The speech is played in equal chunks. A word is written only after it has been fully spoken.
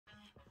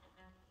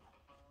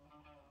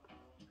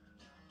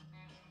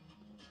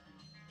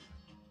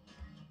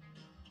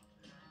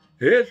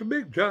It's a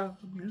big job,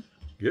 just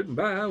getting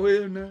by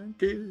with 9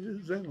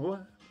 kids and a wife.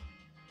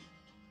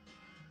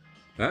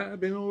 I've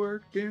been a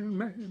working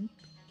man,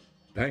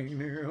 dang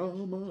near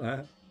all my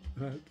life.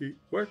 I keep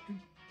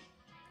working,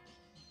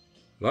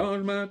 as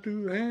long as my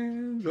 2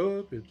 hands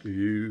are fit to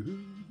use.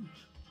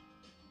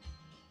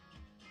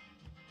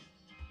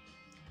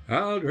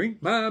 I'll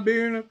drink my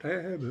beer in a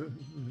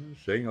tavern,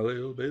 sing a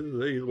little bit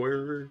of these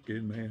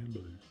working man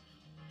blues.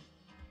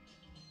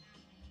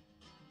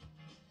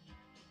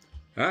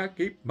 I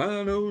keep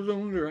my nose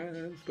on the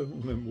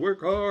grindstone and work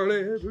hard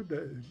every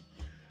day.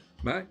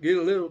 Might get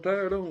a little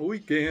tired on the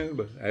weekend,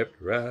 but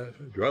after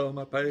I draw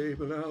my pay,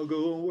 but I'll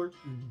go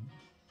working.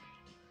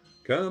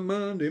 Come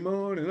Monday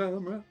morning,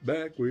 I'm right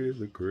back with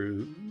the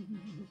crew.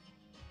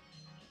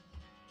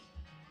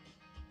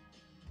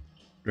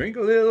 Drink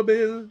a little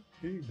bit of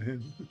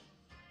evening,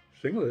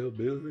 sing a little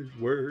bit of this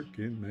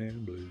working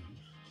man blues.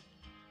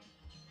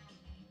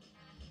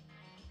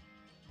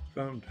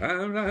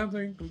 Sometimes I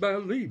think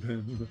about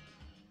leaving,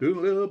 doing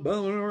a little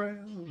bumming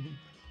around.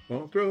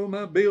 Wanna throw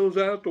my bills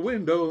out the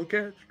window and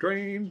catch a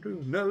train to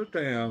another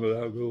town, but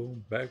I'll go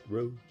back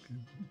road.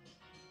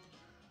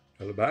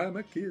 I'll buy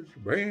my kids a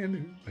brand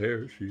new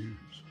pair of shoes.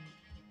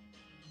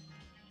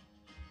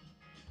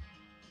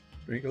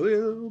 Drink a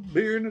little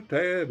beer in the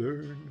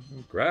tavern,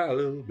 and cry a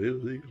little bit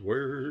of these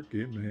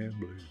working man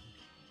blues.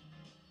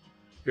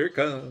 Here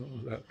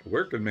comes out the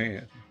working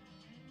man.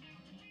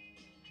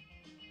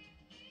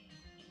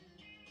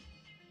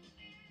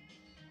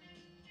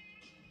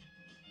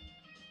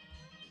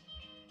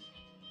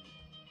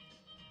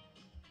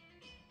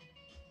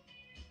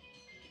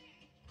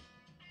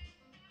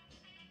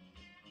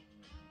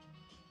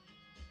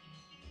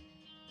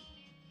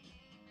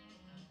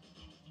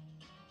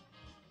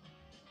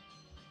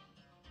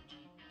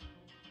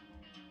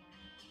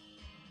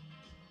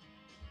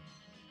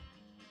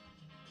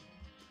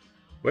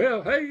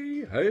 Well,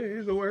 hey,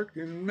 the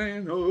working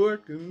man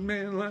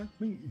like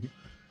me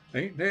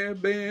ain't never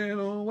been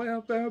on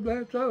welfare, but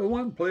that's the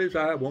one place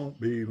I won't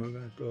be when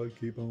I start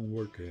keep on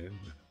working.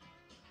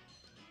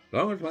 As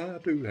long as my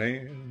 2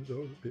 hands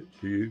are fit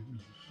to use.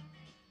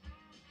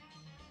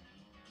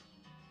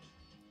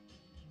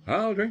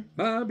 I'll drink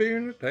my beer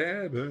in the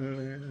tavern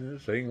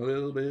and sing a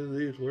little bit of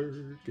this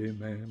working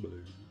man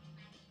blues.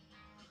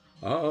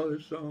 Oh,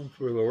 this song's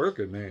for the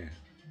working man.